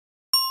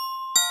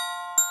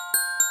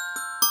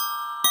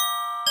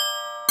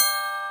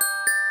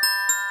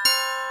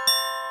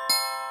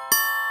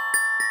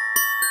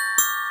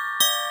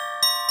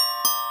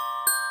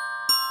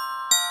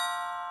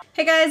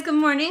Hey guys, good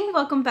morning.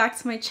 Welcome back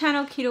to my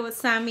channel, Keto with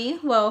Sammy.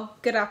 Well,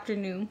 good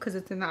afternoon because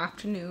it's in the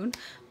afternoon.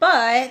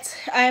 But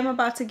I am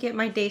about to get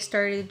my day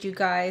started, you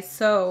guys.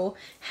 So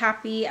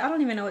happy, I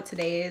don't even know what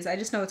today is. I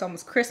just know it's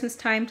almost Christmas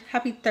time.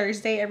 Happy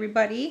Thursday,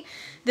 everybody.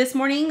 This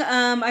morning,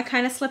 I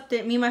kind of slept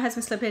in. Me and my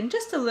husband slept in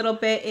just a little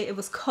bit. It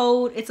was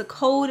cold. It's a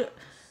cold,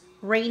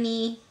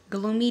 rainy,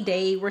 gloomy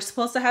day. We're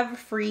supposed to have a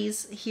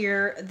freeze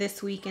here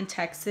this week in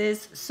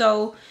Texas.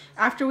 So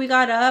after we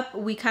got up,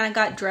 we kind of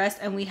got dressed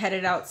and we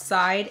headed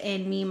outside,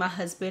 and me and my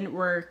husband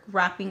were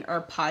wrapping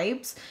our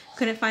pipes.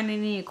 Couldn't find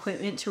any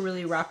equipment to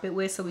really wrap it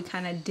with, so we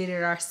kind of did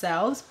it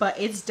ourselves, but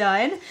it's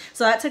done.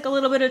 So that took a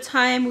little bit of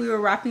time. We were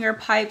wrapping our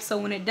pipes, so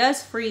when it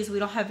does freeze, we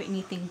don't have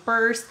anything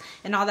burst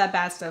and all that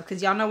bad stuff,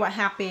 because y'all know what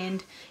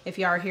happened if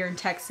y'all are here in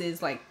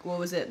Texas, like, what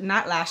was it,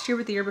 not last year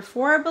but the year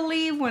before, I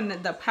believe,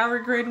 when the power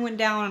grid went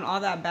down and all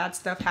that bad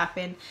stuff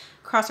happened.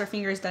 Cross our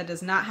fingers that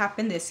does not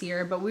happen this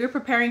year, but we were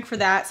preparing for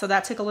that, so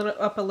that took a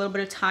little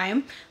bit of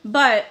time.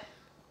 But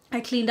I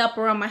cleaned up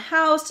around my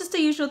house, just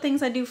the usual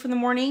things I do for the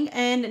morning,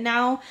 and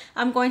now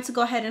I'm going to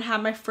go ahead and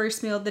have my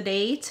first meal of the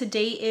day.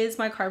 Today is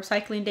my carb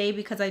cycling day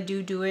because I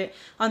do it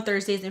on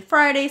Thursdays and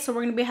Fridays, so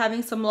we're going to be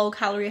having some low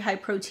calorie, high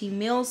protein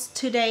meals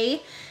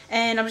today.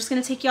 And I'm just going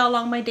to take y'all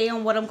along my day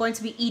on what I'm going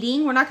to be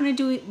eating. We're not going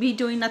to be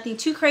doing nothing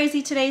too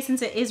crazy today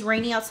since it is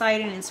rainy outside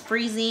and it's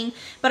freezing.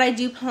 But I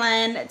do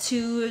plan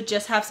to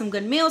just have some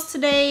good meals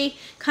today,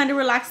 kind of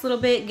relax a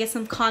little bit, get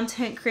some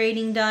content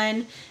creating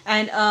done.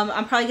 And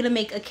I'm probably going to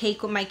make a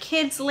cake with my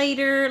kids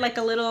later, like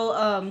a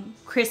little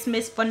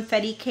Christmas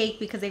funfetti cake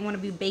because they want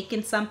to be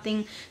baking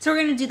something. So we're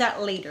going to do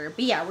that later.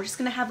 But yeah, we're just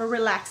going to have a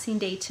relaxing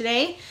day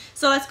today.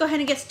 So let's go ahead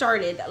and get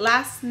started.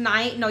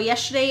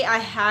 Yesterday I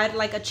had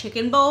like a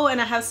chicken bowl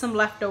and I have some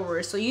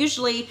leftovers. So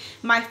usually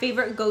my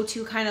favorite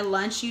go-to kind of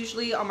lunch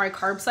usually on my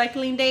carb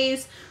cycling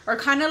days are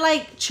kind of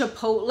like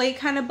Chipotle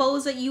kind of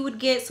bowls that you would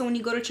get. So when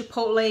you go to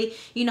Chipotle,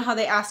 you know how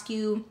they ask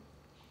you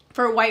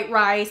for white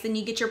rice, and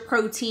you get your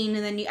protein,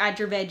 and then you add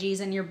your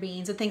veggies and your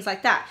beans and things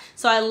like that.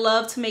 So I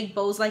love to make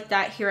bowls like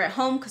that here at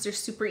home because they're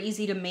super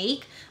easy to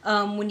make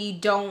when you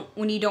don't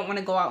want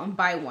to go out and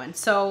buy one.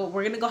 So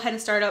we're gonna go ahead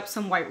and start up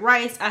some white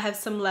rice. I have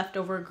some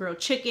leftover grilled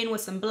chicken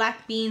with some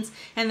black beans,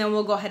 and then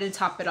we'll go ahead and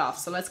top it off.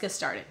 So let's get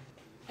started.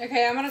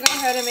 Okay, I'm gonna go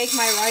ahead and make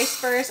my rice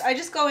first. I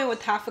just go in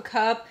with half a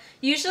cup.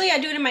 Usually I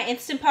do it in my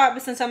Instant Pot,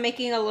 but since I'm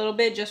making a little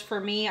bit just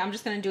for me, I'm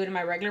just gonna do it in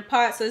my regular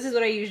pot. So this is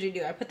what I usually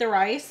do. I put the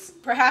rice.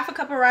 For half a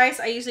cup of rice,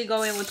 I usually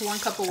go in with 1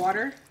 cup of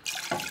water.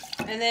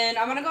 And then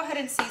I'm gonna go ahead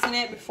and season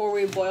it before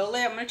we boil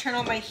it. I'm gonna turn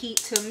on my heat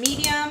to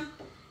medium,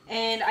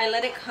 and I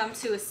let it come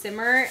to a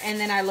simmer, and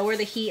then I lower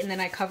the heat, and then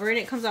I cover it.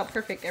 It comes out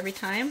perfect every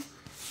time.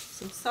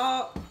 Some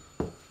salt.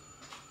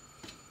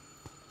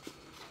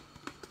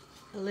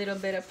 A little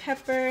bit of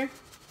pepper.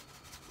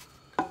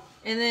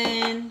 And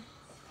then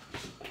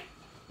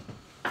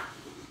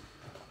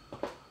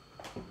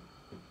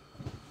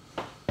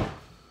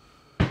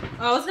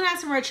I was gonna add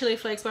some red chili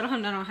flakes, but I don't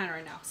have none on hand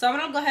right now. So I'm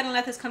gonna go ahead and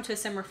let this come to a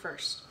simmer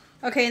first.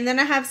 Okay, and then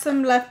I have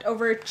some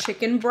leftover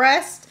chicken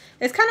breast.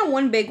 It's kind of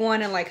one big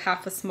one and like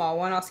half a small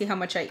one. I'll see how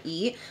much I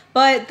eat.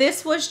 But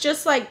this was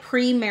just like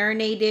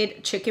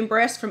pre-marinated chicken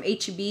breast from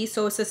H-E-B.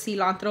 So it's a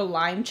cilantro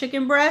lime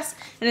chicken breast,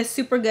 and it's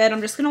super good.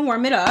 I'm just gonna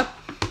warm it up.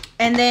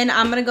 And then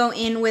I'm gonna go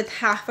in with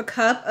half a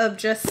cup of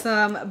just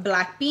some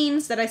black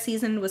beans that I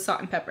seasoned with salt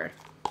and pepper.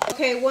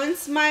 Okay,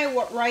 once my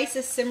rice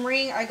is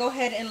simmering, I go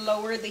ahead and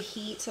lower the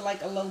heat to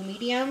like a low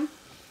medium.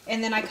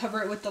 And then I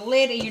cover it with the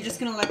lid, and you're just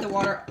gonna let the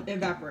water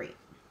evaporate.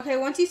 Okay,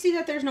 once you see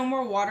that there's no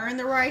more water in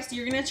the rice,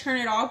 you're gonna turn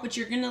it off, but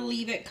you're gonna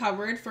leave it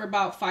covered for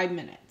about 5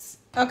 minutes.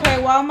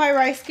 Okay, while my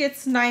rice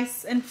gets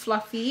nice and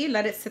fluffy,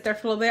 let it sit there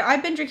for a little bit.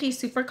 I've been drinking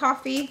super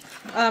coffee.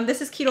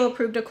 This is keto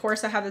approved, of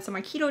course. I have this on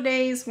my keto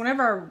days,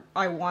 whenever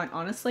I want,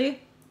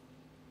 honestly.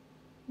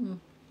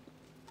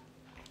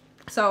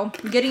 So,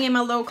 I'm getting in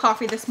my little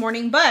coffee this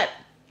morning, but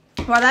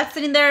while that's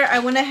sitting there, I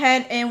went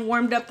ahead and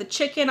warmed up the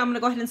chicken. I'm gonna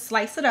go ahead and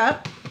slice it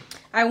up.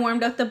 I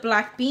warmed up the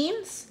black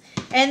beans.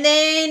 And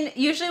then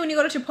usually when you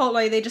go to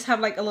Chipotle, they just have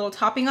like a little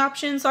topping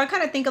option. So I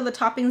kind of think of the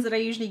toppings that I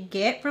usually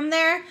get from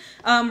there.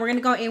 We're going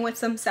to go in with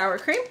some sour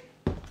cream.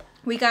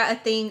 We got a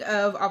thing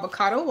of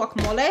avocado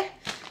guacamole.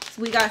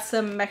 So we got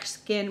some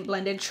Mexican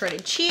blended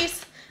shredded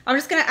cheese. I'm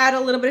just going to add a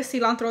little bit of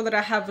cilantro that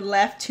I have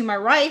left to my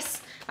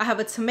rice. I have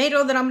a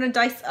tomato that I'm going to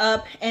dice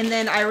up. And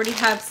then I already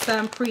have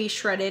some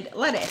pre-shredded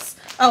lettuce.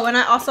 Oh, and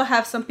I also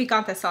have some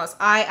picante sauce.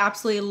 I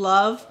absolutely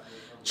love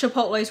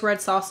Chipotle's red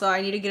salsa. I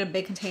need to get a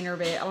big container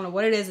of it. I don't know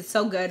what it is. It's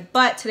so good.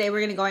 But today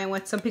we're going to go in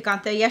with some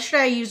picante.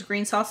 Yesterday I used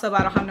green salsa, but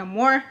I don't have no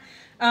more.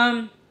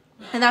 And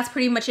that's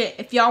pretty much it.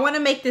 If y'all want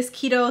to make this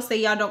keto, say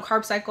y'all don't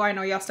carb cycle, I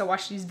know y'all still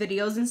watch these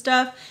videos and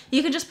stuff,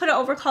 you can just put it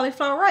over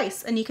cauliflower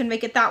rice and you can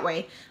make it that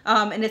way.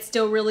 And it's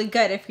still really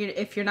good.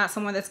 If you're not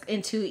someone that's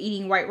into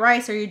eating white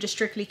rice or you're just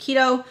strictly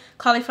keto,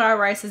 cauliflower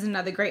rice is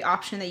another great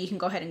option that you can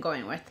go ahead and go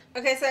in with.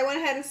 Okay, so I went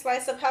ahead and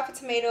sliced up half a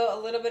tomato, a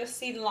little bit of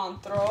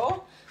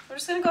cilantro. I'm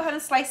just going to go ahead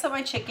and slice up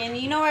my chicken.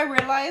 You know, I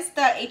realized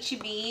that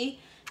H-E-B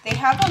They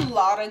have a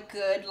lot of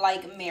good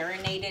like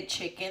marinated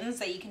chickens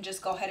that you can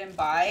just go ahead and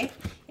buy,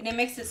 and it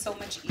makes it so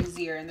much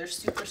easier, and they're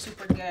super,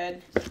 super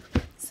good.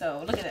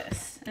 So look at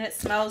this, and it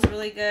smells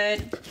really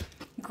good.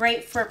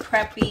 Great for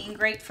prepping,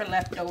 great for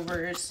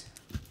leftovers.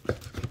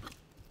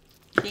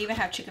 They even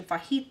have chicken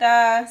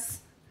fajitas,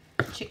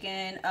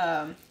 chicken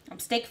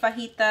steak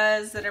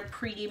fajitas that are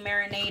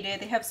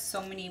pre-marinated. They have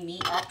so many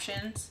meat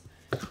options.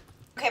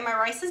 Okay, my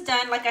rice is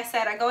done. Like I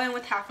said, I go in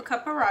with half a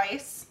cup of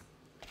rice.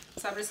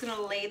 So I'm just going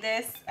to lay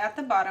this at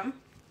the bottom.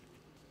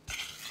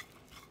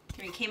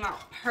 And it came out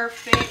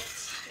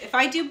perfect. If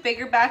I do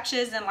bigger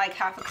batches than like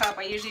half a cup,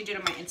 I usually do it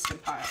in my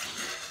Instant Pot.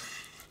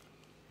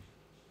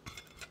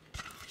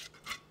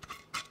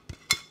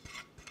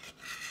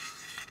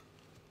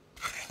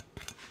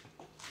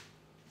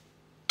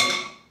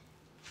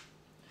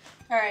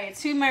 Alright,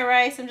 to my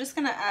rice, I'm just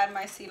going to add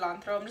my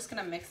cilantro. I'm just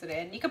going to mix it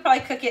in. You could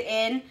probably cook it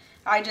in.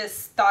 I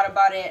just thought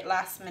about it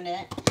last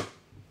minute.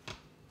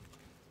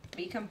 But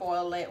you can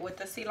boil it with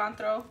the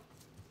cilantro.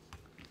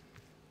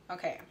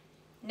 Okay,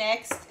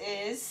 next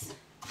is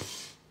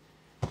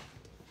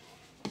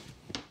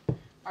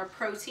our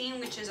protein,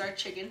 which is our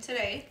chicken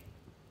today.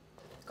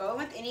 Go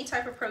with any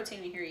type of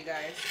protein in here, you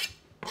guys.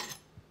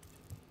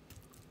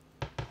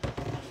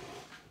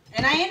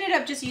 And I ended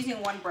up just using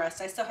one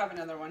breast. I still have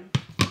another one.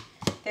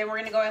 Then we're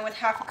going to go in with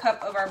half a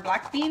cup of our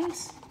black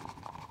beans.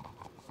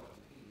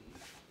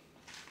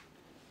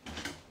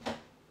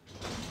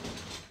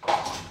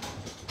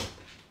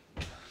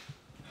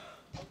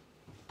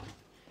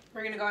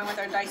 We're going to go in with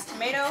our diced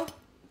tomato.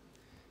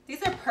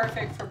 These are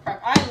perfect for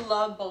prep. I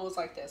love bowls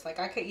like this. Like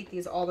I could eat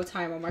these all the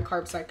time on my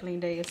carb cycling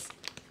days.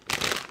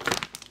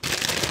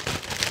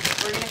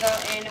 We're going to go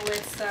in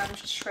with some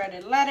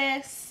shredded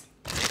lettuce.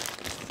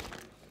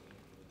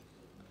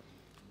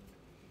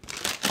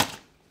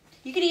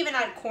 You could even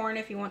add corn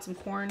if you want some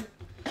corn.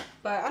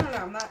 But I don't know.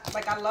 I'm not,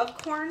 like I love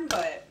corn,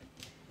 but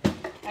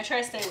I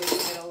try to stay away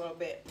from it a little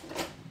bit.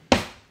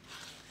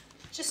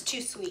 Just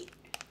too sweet.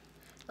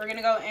 We're going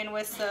to go in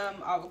with some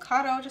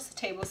avocado, just a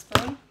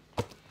tablespoon.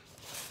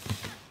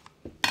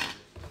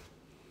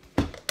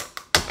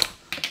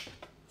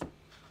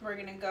 We're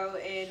going to go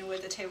in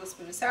with a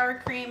tablespoon of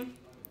sour cream.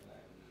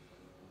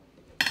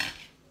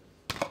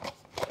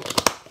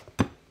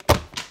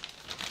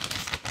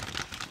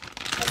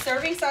 The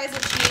serving size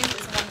of cheese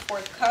is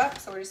 1/4 cup,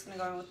 so we're just going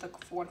to go in with the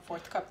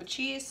 1/4 cup of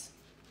cheese.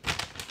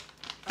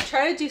 I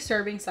try to do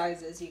serving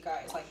sizes, you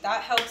guys. Like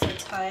that helps a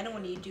ton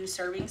when you do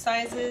serving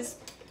sizes.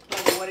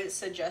 Like what it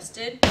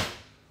suggested.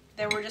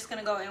 Then we're just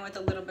gonna go in with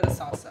a little bit of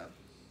salsa.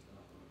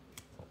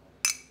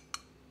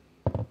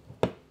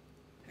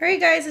 Alright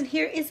guys, and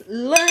here is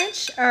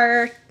lunch.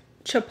 Our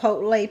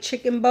chipotle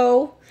chicken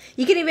bowl.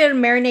 You can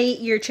even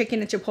marinate your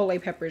chicken in chipotle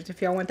peppers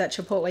if y'all want that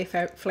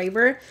chipotle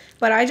flavor.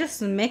 But I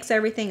just mix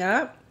everything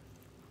up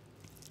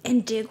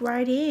and dig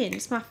right in.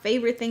 It's my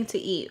favorite thing to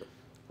eat.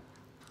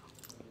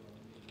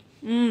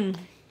 You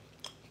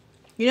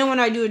know when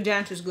I do a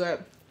dance, it's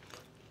good.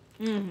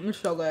 It's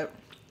so good.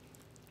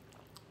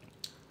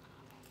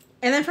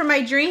 And then for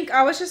my drink,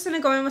 I was just going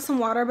to go in with some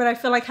water, but I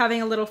feel like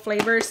having a little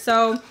flavor.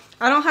 So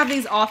I don't have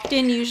these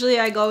often. Usually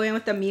I go in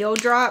with the meal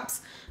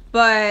drops,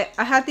 but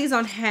I had these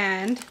on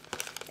hand.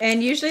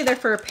 And usually they're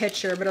for a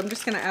pitcher, but I'm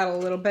just going to add a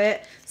little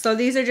bit. So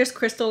these are just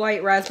Crystal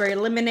Light Raspberry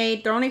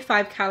Lemonade. They're only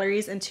 5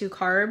 calories and 2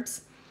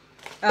 carbs.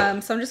 So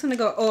I'm just going to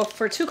go,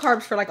 for 2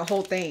 carbs for like a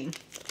whole thing.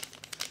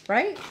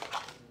 Right?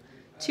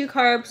 2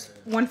 carbs,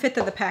 1/5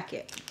 of the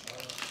packet.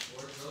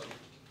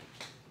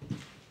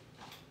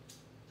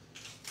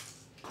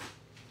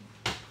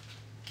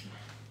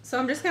 So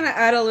I'm just going to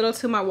add a little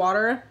to my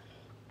water.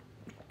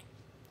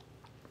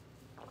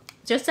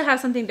 Just to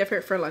have something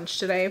different for lunch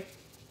today.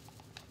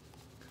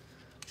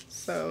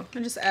 So I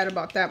just add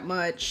about that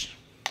much.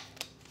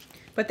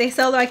 But they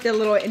sell like the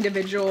little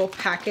individual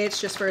packets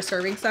just for a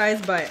serving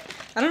size. But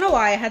I don't know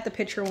why I had the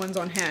pitcher ones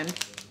on hand.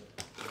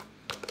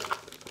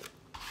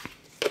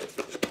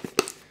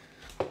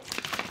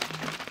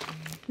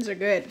 These are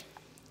good.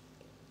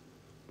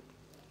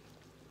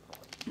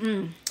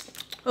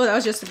 Oh, that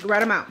was just the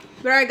right amount.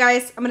 All right,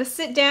 guys, I'm going to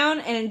sit down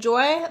and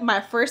enjoy my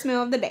first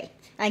meal of the day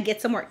and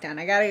get some work done.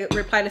 I got to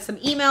reply to some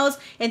emails.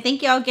 And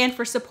thank y'all again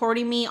for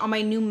supporting me on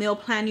my new meal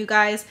plan, you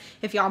guys.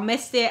 If y'all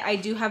missed it, I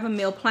do have a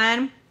meal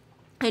plan.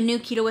 A new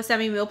Keto with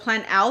Sammy meal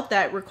plan out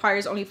that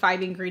requires only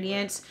 5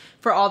 ingredients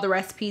for all the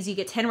recipes. You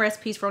get 10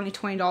 recipes for only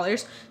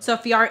 $20. So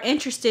if you are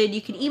interested,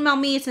 you can email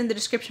me. It's in the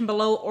description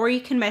below, or you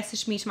can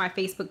message me to my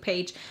Facebook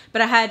page.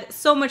 But I had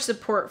so much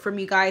support from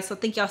you guys, so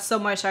thank y'all so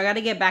much. I got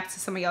to get back to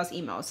some of y'all's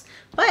emails.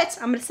 But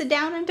I'm going to sit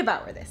down and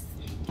devour this.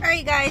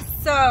 Alright guys,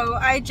 so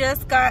I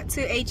just got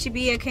to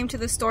H-E-B. I came to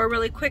the store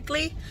really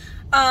quickly.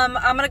 I'm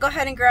gonna go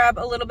ahead and grab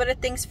a little bit of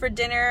things for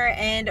dinner,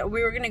 and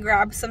we were gonna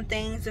grab some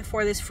things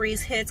before this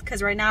freeze hits,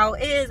 because right now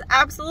it is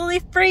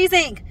absolutely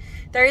freezing.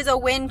 There is a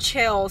wind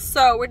chill,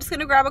 so we're just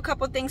gonna grab a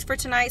couple things for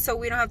tonight so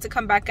we don't have to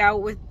come back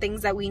out with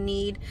things that we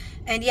need.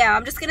 And yeah,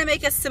 I'm just gonna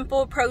make a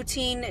simple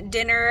protein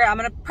dinner. I'm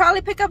gonna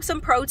probably pick up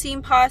some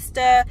protein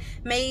pasta,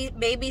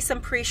 maybe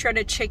some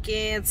pre-shredded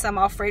chicken, some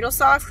Alfredo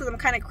sauce, because I'm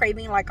kind of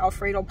craving like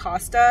Alfredo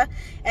pasta.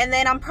 And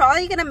then I'm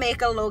probably gonna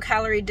make a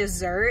low-calorie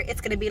dessert.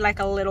 It's gonna be like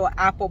a little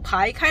apple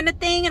pie kind of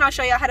thing, and I'll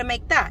show you how to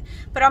make that.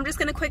 But I'm just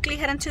gonna quickly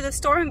head into the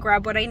store and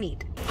grab what I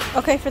need.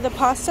 Okay, for the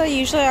pasta,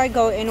 usually I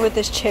go in with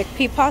this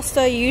chickpea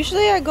pasta.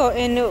 Usually I go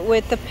in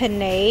with the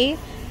penne,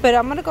 but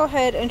I'm gonna go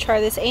ahead and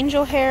try this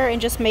angel hair and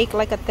just make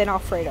like a thin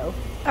Alfredo.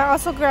 I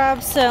also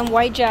grabbed some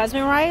white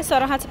jasmine rice so I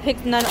don't have to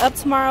pick none up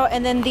tomorrow.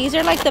 And then these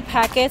are like the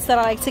packets that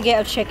I like to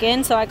get of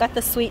chicken. So I got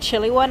the sweet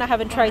chili one. I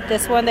haven't tried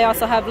this one. They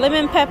also have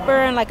lemon pepper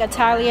and like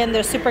Italian.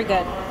 They're super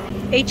good.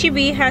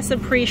 H-E-B has some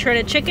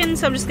pre-shredded chicken,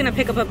 so I'm just gonna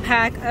pick up a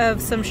pack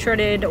of some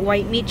shredded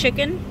white meat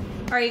chicken.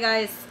 Alright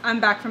guys, I'm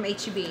back from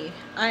H-E-B.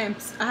 I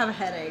have a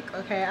headache,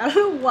 okay? I don't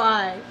know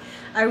why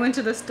I went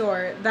to the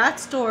store. That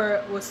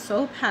store was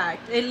so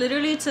packed. It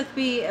literally took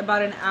me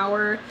about an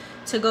hour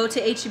to go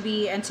to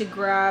H-E-B and to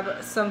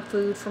grab some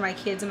food for my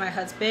kids and my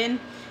husband,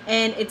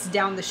 and it's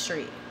down the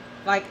street.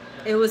 Like,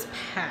 it was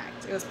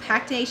packed. It was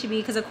packed in H-E-B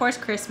because of course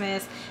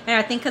Christmas, and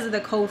I think because of the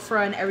cold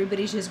front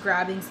everybody's just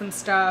grabbing some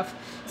stuff,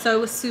 so it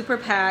was super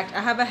packed. I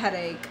have a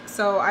headache,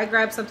 so I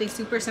grabbed something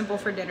super simple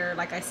for dinner,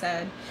 like I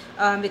said,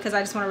 because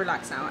I just want to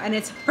relax now, and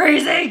it's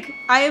freezing.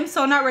 I am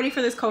so not ready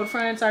for this cold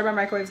front. Sorry,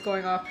 my microwave's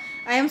going off.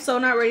 I am so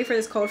not ready for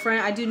this cold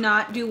front. I do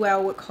not do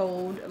well with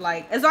cold.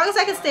 Like, as long as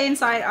I can stay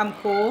inside, I'm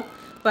cool.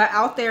 But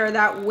out there,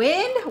 that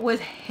wind was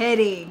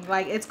hitting.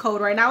 Like, it's cold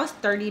right now. It's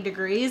 30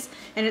 degrees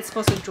and it's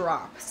supposed to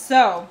drop.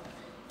 So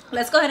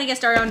let's go ahead and get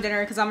started on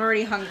dinner because I'm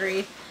already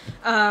hungry.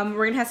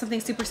 We're gonna have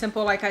something super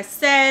simple, like I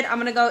said. I'm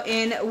gonna go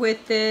in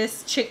with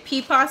this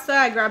chickpea pasta.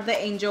 I grabbed the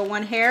angel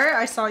one hair.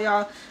 I showed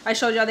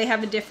y'all they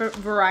have a different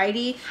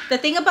variety. The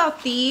thing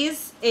about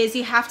these is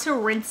you have to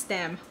rinse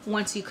them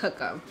once you cook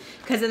them,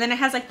 because then it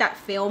has like that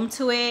film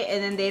to it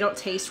and then they don't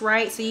taste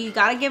right, so you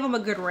gotta give them a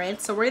good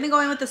rinse. So we're gonna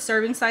go in with the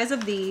serving size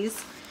of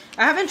these.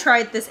 I haven't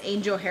tried this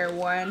angel hair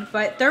one,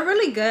 but they're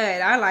really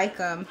good. I like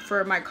them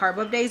for my carb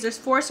up days. There's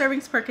 4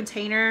 servings per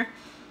container,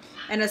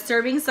 and a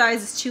serving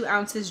size is 2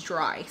 ounces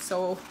dry,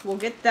 so we'll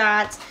get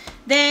that.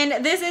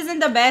 Then this isn't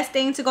the best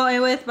thing to go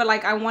in with, but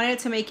like I wanted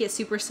to make it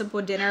super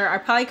simple dinner. I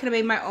probably could have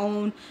made my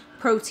own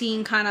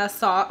protein kind of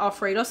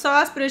Alfredo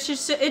sauce, but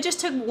it just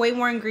took way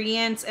more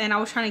ingredients, and I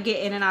was trying to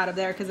get in and out of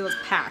there because it was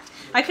packed.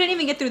 I couldn't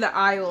even get through the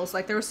aisles,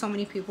 like there were so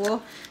many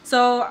people.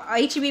 So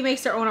H-E-B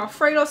makes their own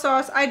Alfredo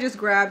sauce. I just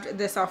grabbed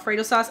this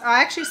Alfredo sauce.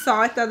 I actually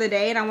saw it the other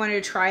day and I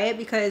wanted to try it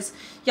because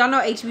y'all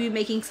know H-E-B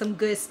making some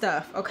good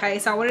stuff, okay?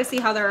 So I wanted to see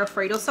how their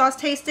Alfredo sauce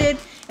tasted.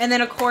 And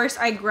then of course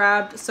I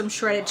grabbed some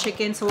shredded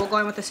chicken, so we'll go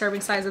in with the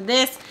serving size of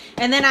this.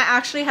 And then I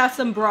actually have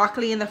some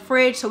broccoli in the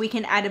fridge, so we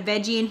can add a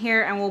veggie in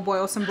here and we'll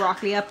boil some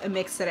broccoli up and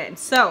mix it in.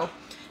 So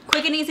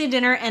quick and easy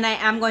dinner, and I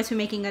am going to be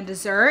making a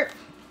dessert.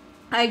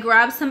 I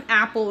grabbed some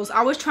apples.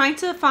 I was trying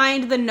to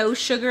find the no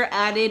sugar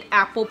added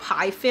apple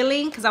pie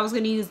filling because I was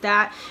going to use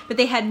that, but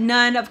they had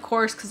none, of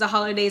course, because the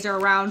holidays are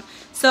around.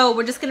 So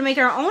we're just going to make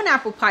our own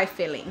apple pie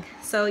filling.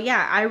 So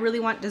yeah, I really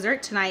want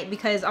dessert tonight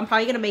because I'm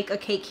probably going to make a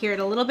cake here in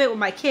a little bit with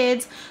my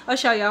kids. I'll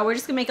show y'all. We're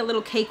just going to make a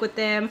little cake with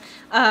them.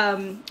 I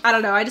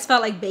don't know. I just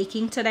felt like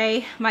baking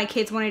today. My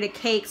kids wanted a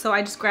cake, so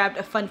I just grabbed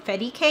a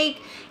funfetti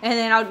cake, and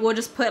then we'll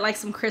just put like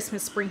some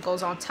Christmas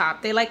sprinkles on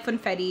top. They like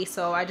funfetti,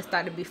 so I just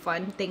thought it'd be a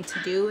fun thing to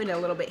do in a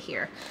little bit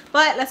here.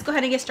 But let's go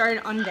ahead and get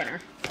started on dinner.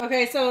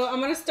 Okay, so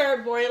I'm going to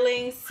start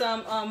boiling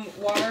some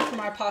water for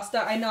my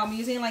pasta. I know I'm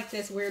using like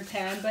this weird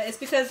pan, but it's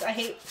because I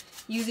hate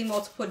using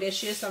multiple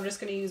dishes, so I'm just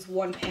going to use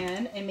one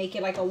pan and make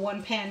it like a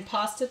one pan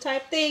pasta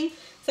type thing.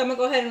 So I'm going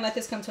to go ahead and let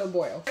this come to a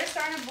boil. It's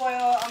starting to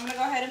boil. I'm going to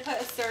go ahead and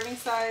put a serving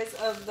size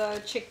of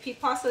the chickpea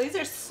pasta. These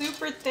are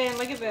super thin.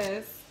 Look at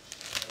this.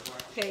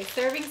 Okay,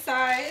 serving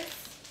size.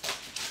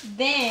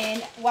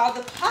 Then while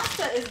the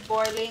pasta is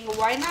boiling,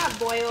 why not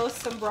boil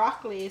some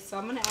broccoli? So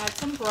I'm going to add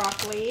some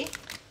broccoli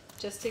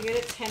just to get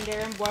it tender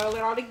and boil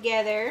it all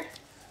together.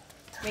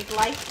 Make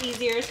life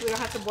easier so we don't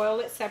have to boil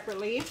it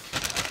separately.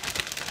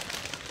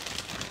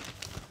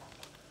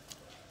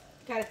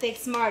 Gotta think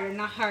smarter,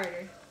 not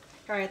harder.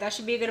 Alright, that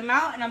should be a good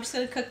amount, and I'm just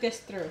gonna cook this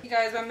through. You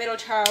guys, my middle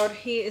child,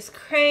 he is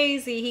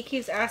crazy. He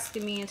keeps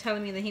asking me and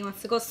telling me that he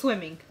wants to go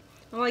swimming.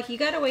 I'm like, you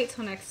gotta wait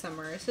till next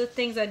summer. It's the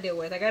things I deal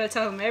with. I gotta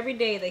tell him every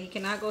day that he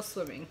cannot go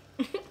swimming.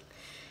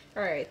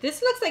 Alright,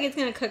 this looks like it's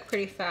gonna cook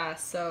pretty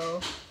fast,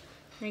 so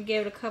I'm gonna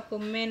give it a couple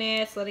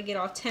minutes, let it get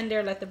all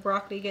tender, let the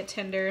broccoli get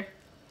tender.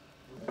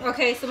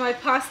 Okay, so my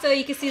pasta,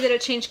 you can see that it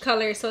changed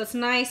color, so it's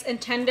nice and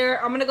tender.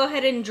 I'm gonna go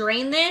ahead and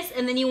drain this,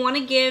 and then you want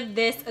to give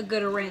this a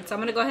good rinse. I'm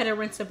gonna go ahead and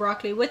rinse the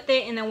broccoli with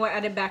it, and then we'll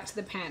add it back to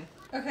the pan.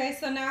 Okay,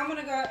 so now I'm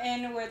gonna go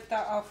in with the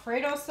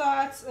Alfredo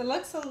sauce. It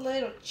looks a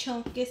little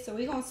chunky, so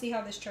we're gonna see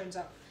how this turns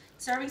out.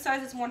 Serving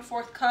size is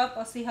 1/4 cup.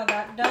 I'll see how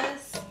that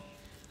does.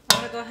 I'm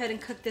gonna go ahead and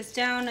cook this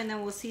down and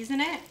then we'll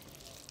season it.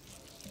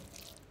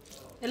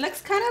 It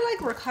looks kind of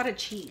like ricotta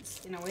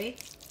cheese in a way.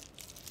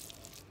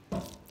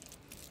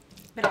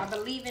 But I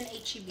believe in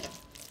HEB.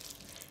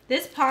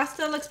 This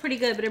pasta looks pretty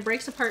good, but it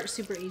breaks apart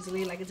super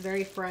easily. Like, it's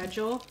very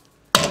fragile.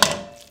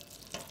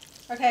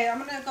 Okay, I'm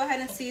gonna go ahead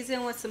and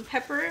season with some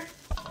pepper.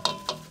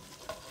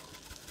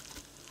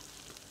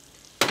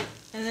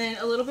 And then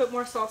a little bit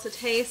more salt to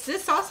taste.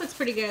 This sauce looks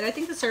pretty good. I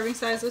think the serving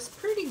size was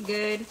pretty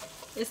good.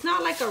 It's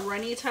not like a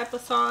runny type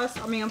of sauce.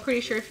 I mean, I'm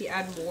pretty sure if you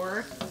add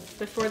more,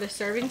 but for the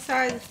serving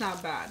size, it's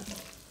not bad.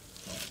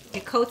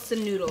 It coats the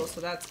noodles,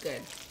 so that's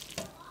good.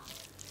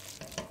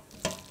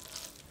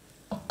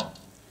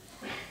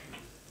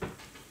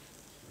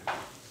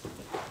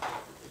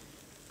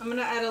 I'm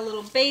gonna add a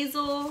little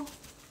basil,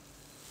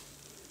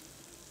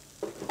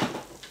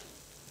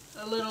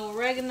 a little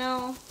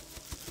oregano,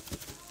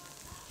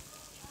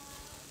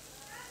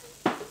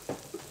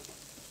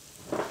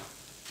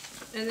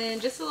 and then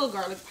just a little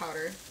garlic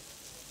powder.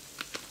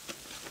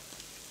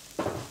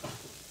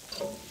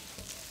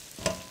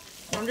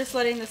 I'm just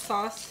letting the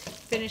sauce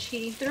finish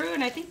heating through,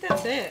 and I think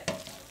that's it.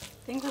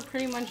 I think we're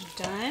pretty much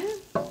done.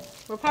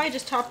 We'll probably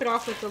just top it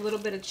off with a little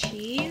bit of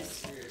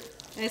cheese.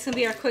 And it's gonna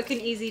be our quick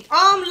and easy.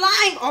 Oh, I'm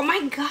lying! Oh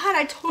my god,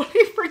 I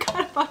totally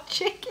forgot about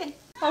chicken.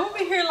 I'm over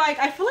here like,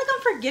 I feel like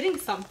I'm forgetting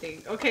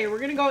something. Okay, we're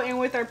gonna go in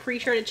with our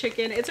pre-shredded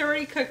chicken. It's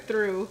already cooked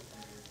through.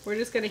 We're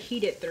just gonna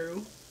heat it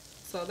through.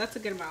 So that's a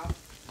good amount.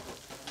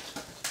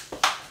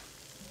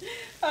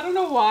 I don't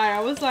know why. I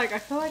was like, I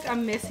feel like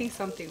I'm missing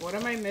something. What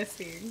am I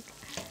missing?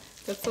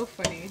 That's so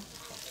funny.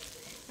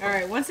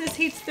 Alright, once this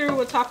heats through,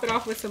 we'll top it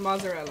off with some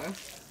mozzarella. I'm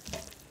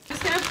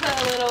just gonna put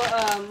a little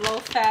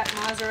low-fat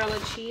mozzarella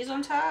cheese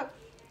on top.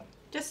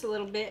 Just a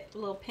little bit, a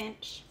little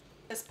pinch.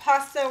 This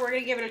pasta, we're gonna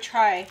give it a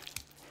try.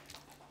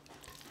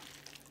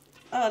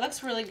 Oh, it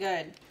looks really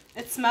good.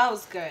 It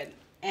smells good.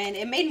 And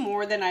it made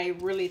more than I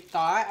really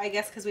thought, I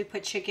guess because we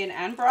put chicken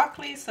and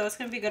broccoli, so it's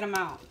gonna be a good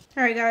amount.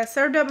 Alright guys,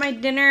 served up my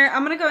dinner.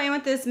 I'm gonna go in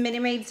with this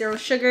Minute Maid Zero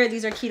Sugar.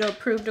 These are keto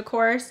approved, of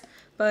course,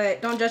 but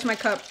don't judge my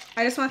cup.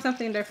 I just want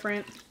something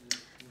different.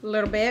 A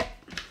little bit.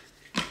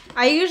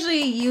 I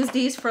usually use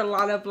these for a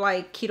lot of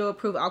like keto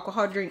approved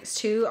alcohol drinks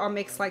too. I'll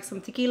mix like some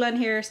tequila in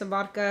here, some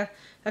vodka,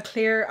 a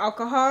clear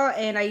alcohol,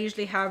 and I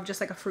usually have just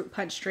like a fruit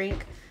punch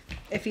drink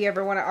if you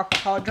ever want an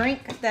alcohol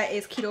drink that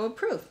is keto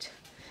approved.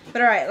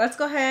 But alright, let's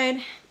go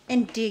ahead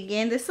and dig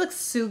in. This looks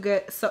so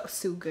good.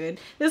 So good.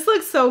 This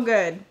looks so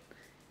good.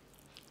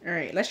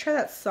 Alright, let's try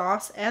that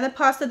sauce and the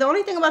pasta. The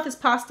only thing about this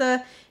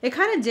pasta, it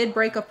kind of did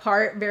break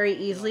apart very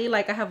easily.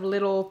 Like I have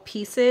little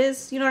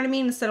pieces, you know what I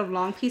mean, instead of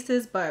long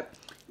pieces, but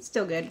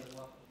still good.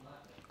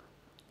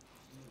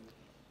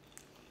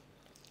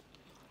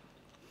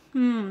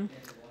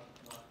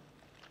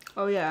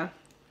 Oh yeah.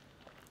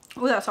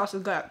 Oh, that sauce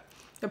is good.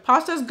 The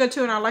pasta is good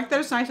too, and I like that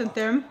it's nice and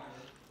thin.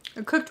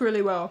 It cooked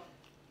really well.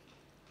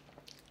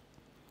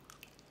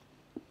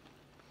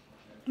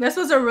 This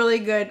was a really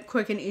good,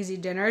 quick and easy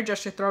dinner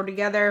just to throw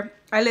together.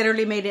 I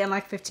literally made it in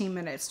like 15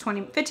 minutes,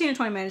 15 to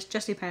 20 minutes,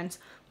 just depends.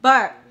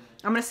 But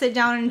I'm gonna sit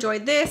down and enjoy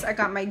this. I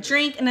got my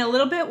drink, and in a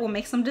little bit we'll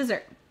make some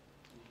dessert.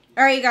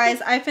 Alright you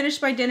guys, I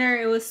finished my dinner.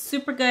 It was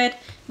super good.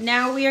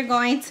 Now we are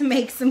going to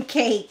make some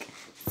cake.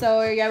 So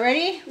are y'all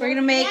ready? We're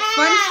gonna make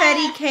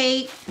funfetti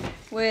cake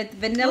with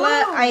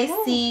vanilla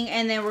icing,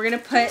 and then we're gonna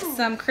put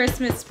some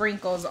Christmas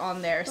sprinkles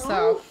on there.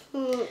 So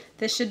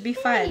this should be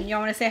fun. Y'all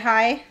wanna say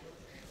hi?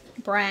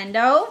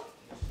 Brando,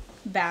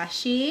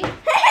 Bashi,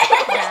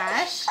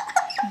 Bash,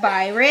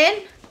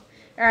 Byron.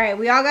 Alright,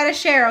 we all gotta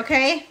share,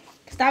 okay?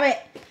 Stop it.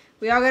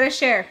 We all gotta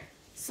share.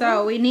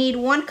 So we need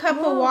 1 cup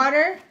of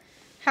water,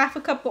 half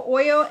a cup of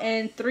oil,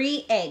 and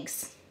 3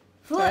 eggs.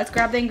 So let's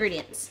grab the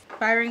ingredients.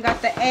 Byron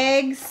got the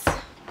eggs.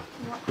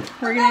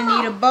 We're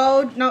gonna need a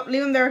bowl. No,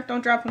 leave them there.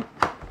 Don't drop them.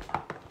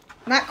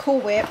 Not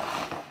Cool Whip.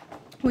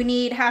 We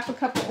need half a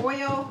cup of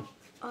oil.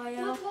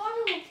 Oil.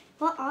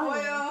 What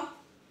oil?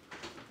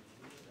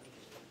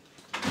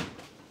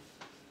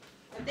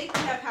 I think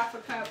we have half a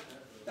cup.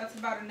 That's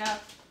about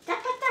enough.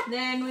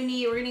 Then we're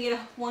gonna get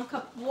 1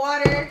 cup of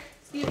water.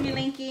 Excuse me,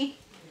 Linky.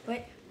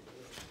 What?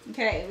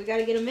 Okay, we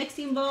gotta get a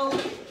mixing bowl.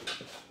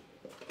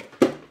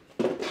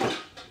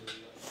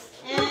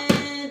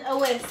 And a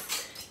whisk.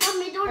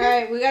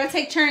 Alright, we gotta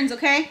take turns,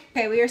 okay?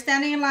 Okay, we are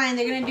standing in line.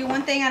 They're gonna do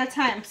one thing at a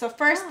time. So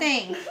first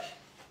thing,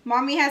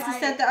 Mommy has to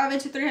set the oven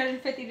to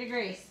 350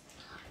 degrees.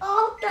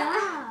 Oh,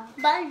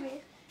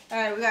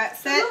 alright, we got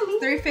set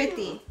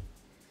 350.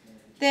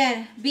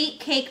 Then beat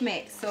cake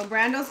mix. So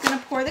Brando's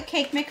gonna pour the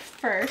cake mix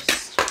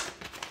first.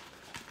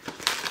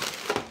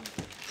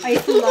 I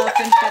used to love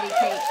confetti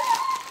cake.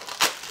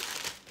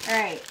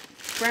 Alright,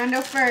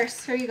 Brando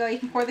first. Here you go. You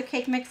can pour the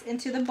cake mix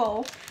into the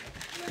bowl.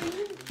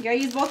 You gotta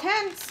use both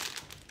hands.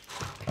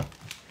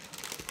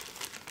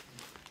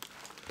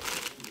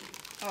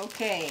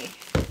 Okay.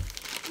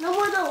 No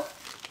more though.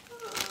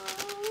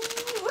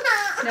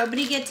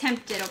 Nobody get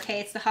tempted, okay?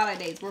 It's the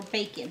holidays. We're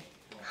baking.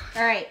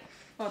 Alright.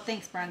 Oh,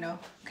 thanks, Brando.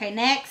 Okay,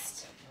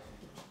 next.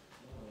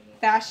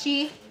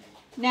 Bashi.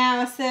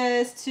 Now it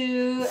says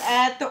to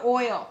add the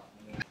oil.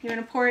 You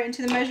want to pour it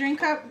into the measuring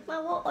cup?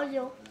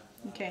 Oil.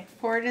 Okay,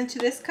 pour it into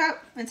this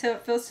cup until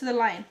it fills to the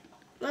line.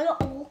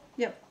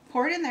 Yep,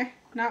 pour it in there.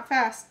 Not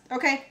fast.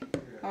 Okay.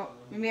 Oh,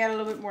 maybe add a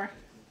little bit more.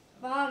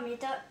 Mom,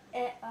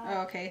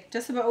 Oh, okay.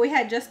 Just about. We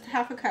had just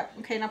half a cup.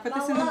 Okay, now put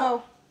this in the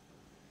bowl.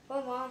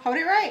 Hold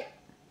it right.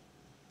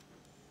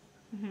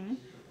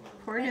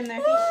 Pour it in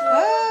there.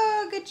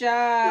 Oh, good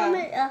job.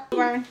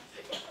 Byron.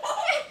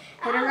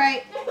 Hold it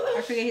right.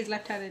 I forget he's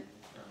left-handed.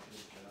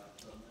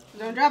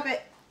 Don't drop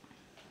it.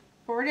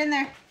 Pour it in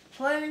there.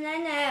 Put it in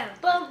there.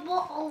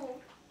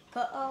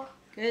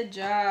 Good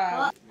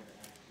job.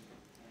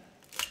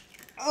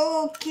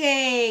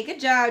 Okay, good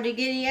job. Did you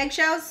get any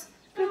eggshells?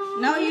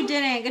 No, you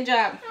didn't. Good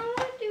job.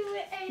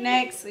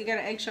 Next, we got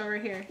an eggshell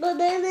right here.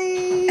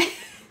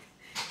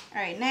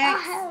 Alright,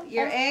 next,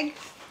 your egg.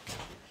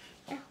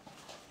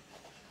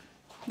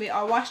 We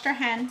all washed our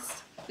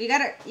hands. You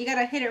gotta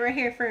hit it right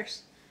here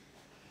first.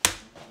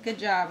 Good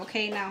job.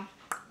 Okay, now.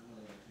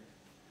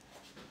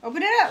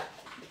 Open it up.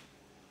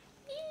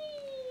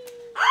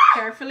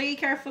 Carefully,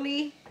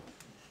 carefully.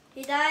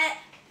 You got it.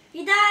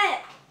 You got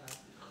it.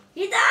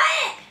 You got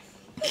it.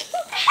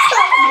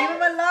 Leave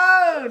him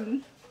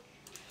alone.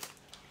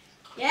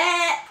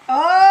 Yeah.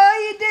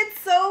 Oh, you did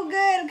so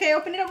good. Okay,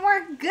 open it up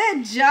more.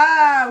 Good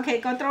job. Okay,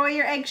 go throw away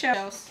your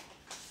eggshells.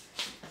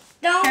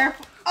 Don't.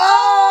 Careful.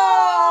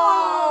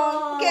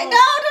 Oh! Okay, no,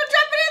 don't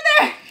drop it in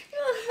there.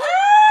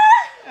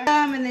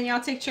 And then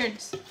y'all take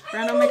turns.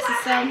 Brando mixes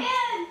some.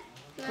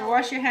 Go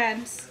wash your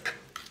hands.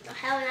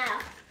 Hell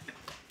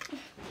no.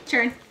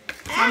 Turn.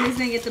 Mommy's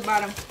gonna get the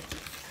bottom.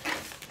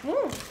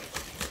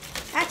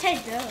 That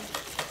tastes good.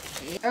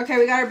 Okay,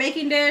 we got our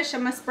baking dish.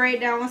 I'm gonna spray it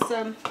down with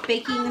some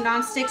baking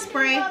non-stick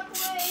spray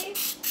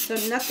so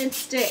nothing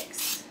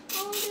sticks.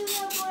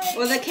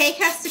 Well, the cake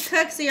has to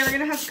cook, so you're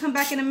gonna have to come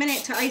back in a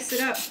minute to ice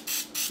it up.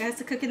 It has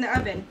to cook in the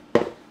oven.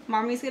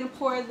 Mommy's gonna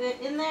pour it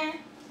in there.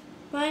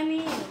 Why me?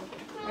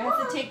 It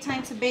has to take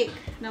time to bake.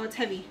 No, it's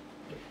heavy.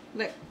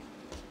 Look.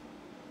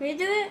 Will you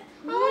do it?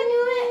 I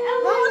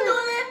want to do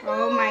it.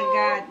 Oh my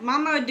God.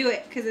 Mama would do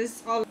it because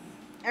it's all.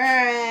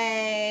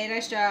 Alright,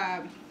 nice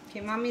job.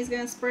 Okay, Mommy's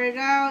gonna spread it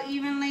out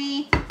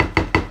evenly.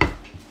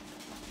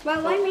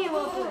 But why me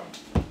won't do it?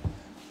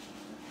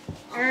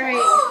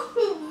 Alright.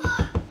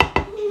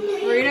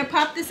 We're gonna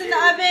pop this in the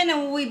oven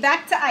and we'll be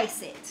back to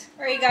ice it.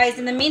 Alright guys,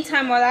 in the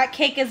meantime, while that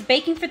cake is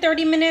baking for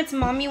 30 minutes,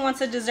 Mommy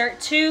wants a dessert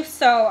too.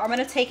 So I'm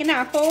gonna take an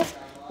apple.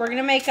 We're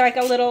gonna make like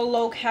a little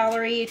low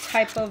calorie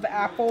type of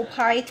apple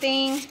pie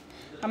thing.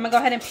 I'm gonna go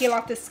ahead and peel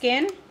off the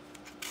skin.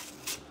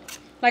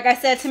 Like I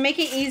said, to make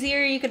it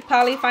easier, you could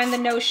probably find the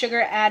no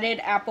sugar added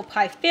apple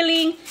pie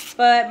filling,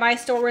 but my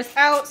store was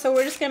out, so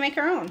we're just gonna make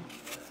our own.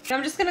 And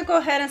I'm just gonna go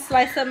ahead and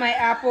slice up my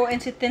apple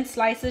into thin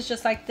slices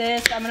just like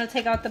this. I'm gonna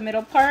take out the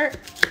middle part.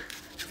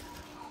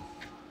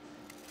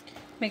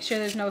 Make sure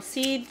there's no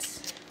seeds.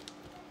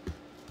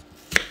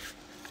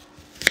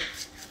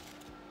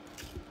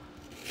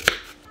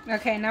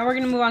 Okay, now we're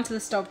gonna move on to the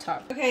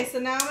stovetop. Okay, so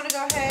now I'm gonna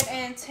go ahead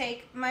and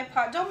take my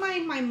pot. Don't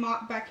mind my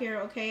mop back here,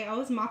 okay? I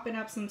was mopping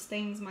up some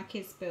things my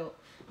kids spilled.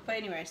 But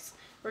anyways,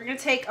 we're gonna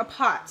take a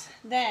pot.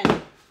 Then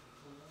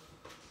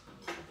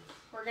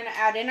we're gonna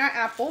add in our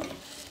apple.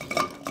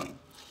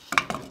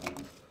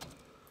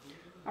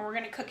 And we're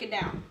gonna cook it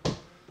down.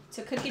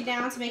 To cook it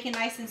down to make it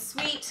nice and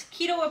sweet.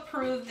 Keto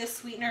approved this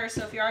sweetener,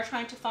 so if you are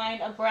trying to find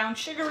a brown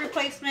sugar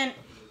replacement,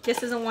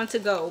 this isn't one to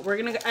go. We're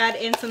gonna add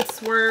in some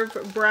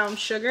Swerve brown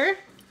sugar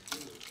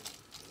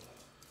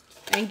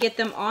and get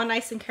them all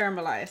nice and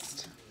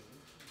caramelized.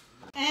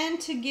 And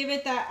to give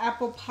it that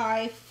apple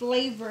pie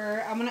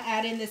flavor, I'm gonna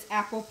add in this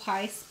apple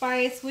pie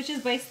spice, which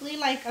is basically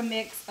like a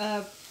mix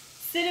of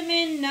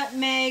cinnamon,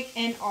 nutmeg,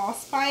 and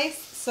allspice.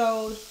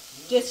 So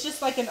it's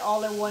just like an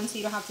all-in-one, so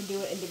you don't have to do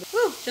it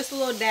individually. Woo, just a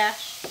little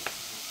dash.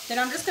 Then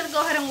I'm just gonna go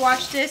ahead and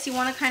watch this. You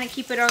wanna kind of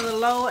keep it on the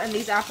low, and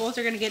these apples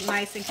are gonna get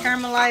nice and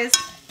caramelized,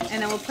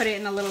 and then we'll put it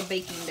in a little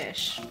baking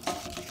dish.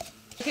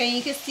 Okay,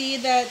 you can see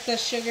that the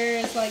sugar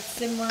is like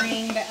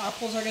simmering, the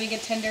apples are gonna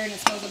get tender, and it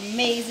smells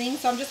amazing.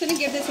 So I'm just gonna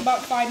give this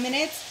about 5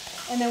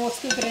 minutes, and then we'll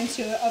scoop it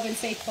into an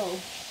oven-safe bowl.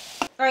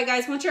 Alright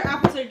guys, once your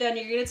apples are done,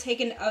 you're gonna take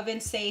an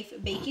oven-safe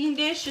baking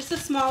dish, just a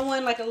small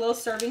one, like a little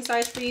serving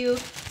size for you.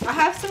 I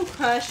have some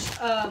crushed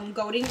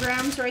golden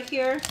grams right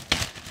here.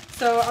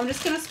 So I'm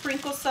just gonna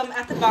sprinkle some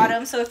at the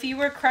bottom. So if you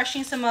were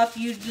crushing some up,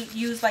 you'd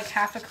use like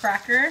half a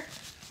cracker.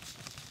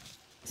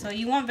 So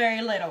you want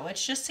very little.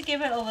 It's just to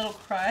give it a little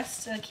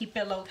crust and keep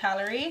it low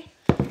calorie.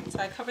 So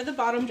I cover the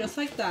bottom just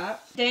like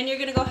that. Then you're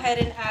gonna go ahead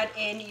and add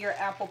in your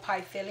apple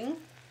pie filling.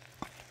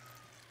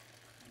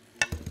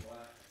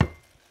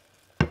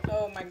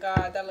 Oh my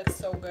God, that looks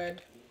so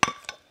good.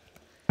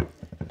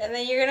 And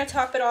then you're gonna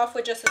top it off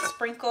with just a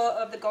sprinkle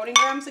of the golden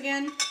grams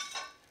again.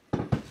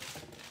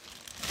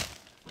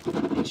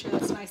 Make sure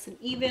that's nice and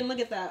even. Look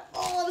at that.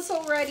 Oh, it's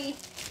so ready.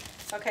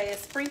 Okay, a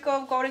sprinkle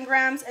of golden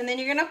grams, and then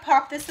you're gonna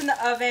pop this in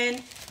the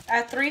oven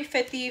at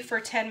 350 for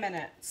 10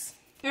 minutes.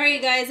 Alright,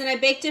 you guys, and I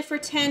baked it for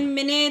 10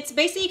 minutes.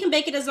 Basically, you can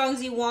bake it as long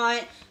as you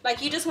want.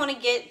 Like, you just want to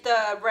get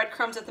the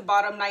breadcrumbs at the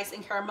bottom nice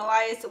and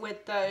caramelized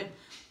with the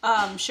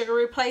sugar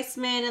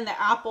replacement and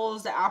the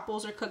apples. The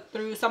apples are cooked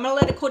through. So I'm going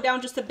to let it cool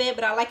down just a bit,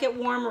 but I like it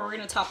warm, or we're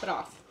going to top it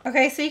off.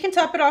 Okay, so you can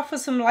top it off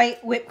with some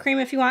light whipped cream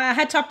if you want. I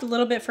had topped a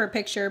little bit for a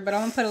picture, but I'm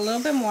going to put a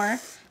little bit more.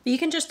 But you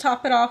can just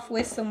top it off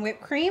with some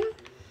whipped cream.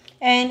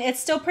 And it's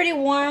still pretty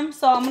warm,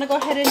 so I'm going to go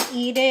ahead and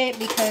eat it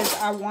because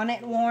I want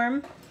it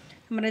warm.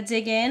 I'm going to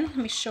dig in. Let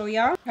me show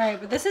y'all.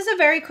 Alright, but this is a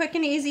very quick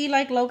and easy,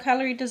 like,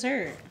 low-calorie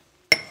dessert.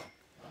 It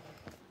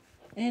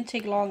didn't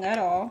take long at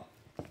all.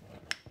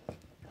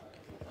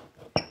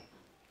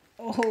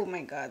 Oh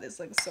my god, this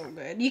looks so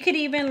good. You could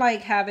even,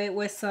 like, have it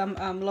with some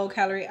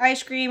low-calorie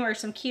ice cream or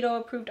some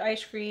keto-approved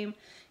ice cream.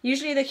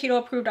 Usually the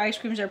keto-approved ice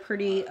creams are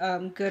pretty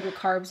good with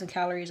carbs and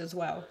calories as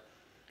well.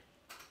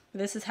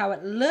 This is how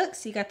it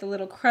looks. You got the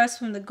little crust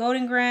from the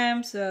golden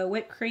grams, the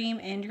whipped cream,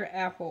 and your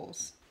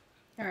apples.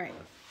 Alright.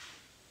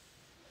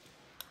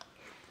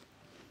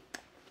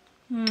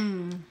 Oh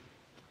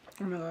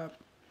my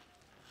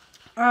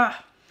god.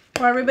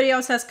 While everybody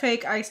else has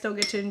cake, I still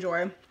get to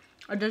enjoy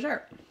a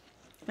dessert.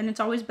 And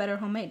it's always better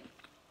homemade.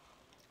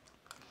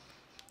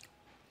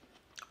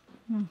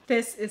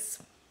 This is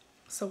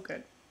so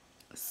good.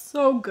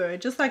 So good.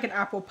 Just like an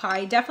apple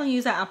pie. Definitely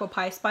use that apple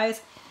pie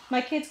spice.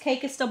 My kid's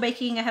cake is still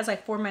baking. It has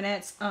like 4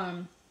 minutes.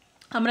 I'm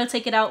going to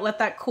take it out, let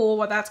that cool.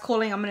 While that's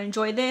cooling, I'm going to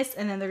enjoy this.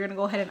 And then they're going to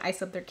go ahead and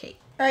ice up their cake.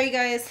 Alright, you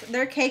guys.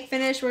 Their cake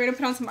finished. We're going to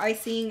put on some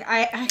icing.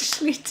 I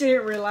actually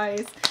didn't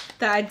realize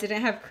that I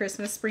didn't have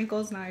Christmas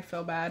sprinkles. Now I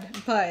feel bad.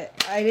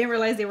 But I didn't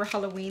realize they were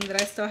Halloween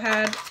that I still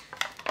had.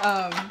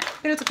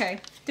 But it's okay.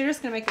 They're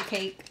just going to make a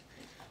cake.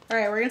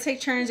 Alright, we're going to take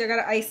turns. I got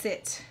to ice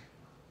it.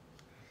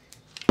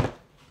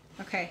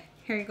 Okay.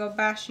 Here you go,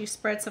 Bash. You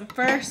spread some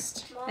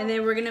first. And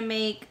then we're going to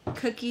make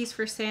cookies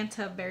for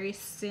Santa very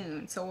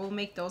soon. So we'll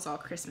make those all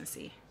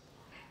Christmassy.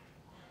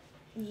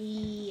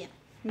 Yeah.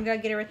 You got to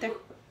get it right there.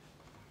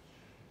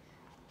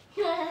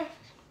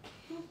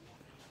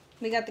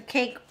 We got the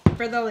cake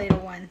for the little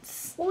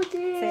ones. Oh,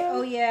 yeah. Say,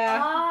 oh,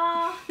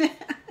 yeah.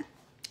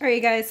 Alright,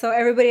 you guys. So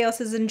everybody else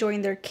is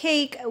enjoying their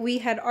cake. We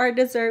had our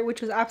dessert,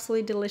 which was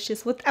absolutely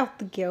delicious without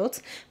the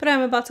guilt. But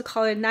I'm about to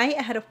call it a night.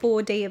 I had a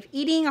full day of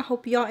eating. I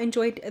hope y'all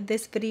enjoyed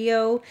this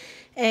video.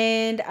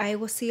 And I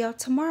will see y'all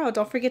tomorrow.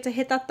 Don't forget to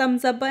hit that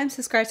thumbs up button,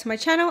 subscribe to my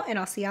channel, and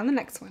I'll see you on the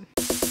next one.